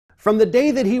From the day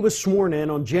that he was sworn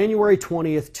in on January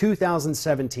 20th,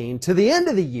 2017 to the end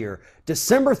of the year,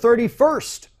 December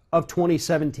 31st of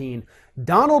 2017,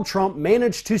 Donald Trump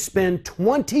managed to spend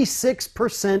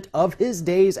 26% of his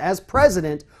days as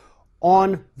president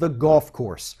on the golf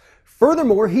course.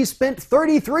 Furthermore, he spent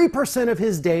 33% of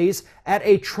his days at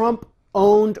a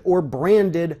Trump-owned or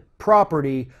branded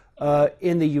property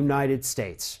in the United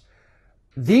States.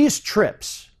 These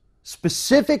trips,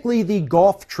 specifically the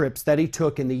golf trips that he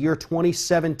took in the year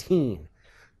 2017,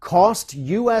 cost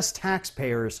U.S.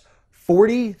 taxpayers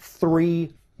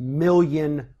 $43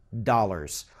 million.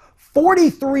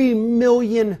 $43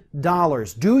 million.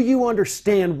 Do you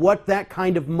understand what that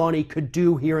kind of money could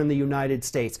do here in the United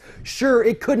States? Sure,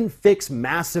 it couldn't fix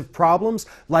massive problems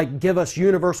like give us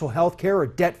universal health care or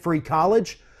debt-free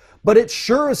college, but it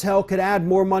sure as hell could add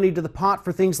more money to the pot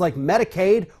for things like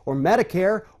Medicaid or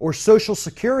Medicare or Social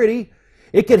Security.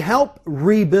 It could help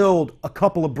rebuild a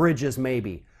couple of bridges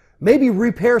maybe. Maybe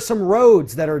repair some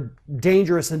roads that are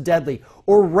dangerous and deadly,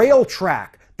 or rail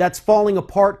track that's falling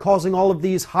apart, causing all of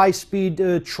these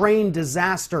high-speed train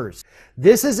disasters.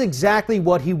 This is exactly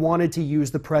what he wanted to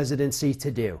use the presidency to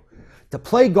do. To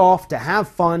play golf, to have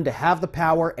fun, to have the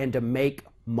power, and to make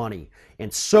money.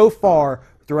 And so far,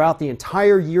 throughout the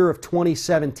entire year of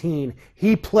 2017,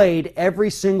 he played every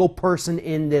single person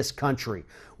in this country.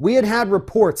 We had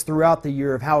reports throughout the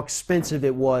year of how expensive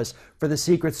it was for the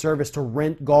Secret Service to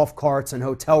rent golf carts and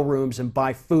hotel rooms and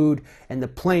buy food and the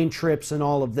plane trips and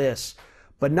all of this.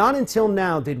 But not until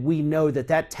now did we know that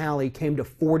that tally came to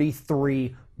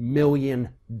 $43 million.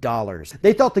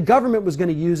 They thought the government was going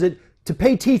to use it to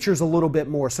pay teachers a little bit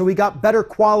more, so we got better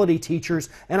quality teachers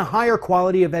and a higher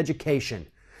quality of education.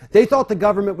 They thought the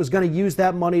government was going to use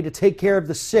that money to take care of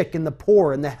the sick and the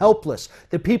poor and the helpless,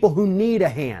 the people who need a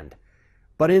hand.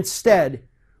 But instead,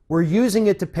 we're using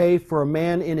it to pay for a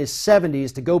man in his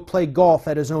 70s to go play golf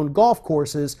at his own golf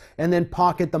courses and then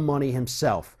pocket the money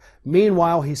himself.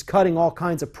 Meanwhile, he's cutting all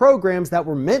kinds of programs that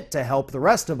were meant to help the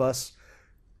rest of us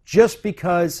just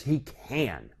because he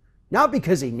can. Not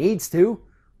because he needs to,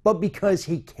 but because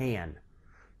he can.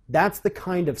 That's the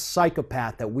kind of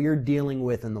psychopath that we're dealing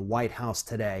with in the White House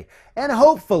today. And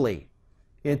hopefully,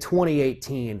 in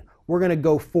 2018, we're going to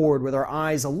go forward with our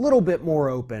eyes a little bit more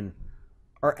open,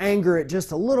 our anger at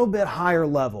just a little bit higher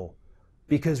level,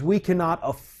 because we cannot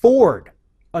afford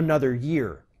another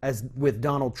year as with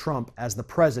Donald Trump as the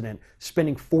president,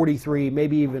 spending 43,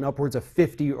 maybe even upwards of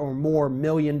 50 or more $1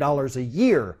 million a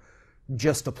year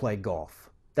just to play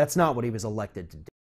golf. That's not what he was elected to do.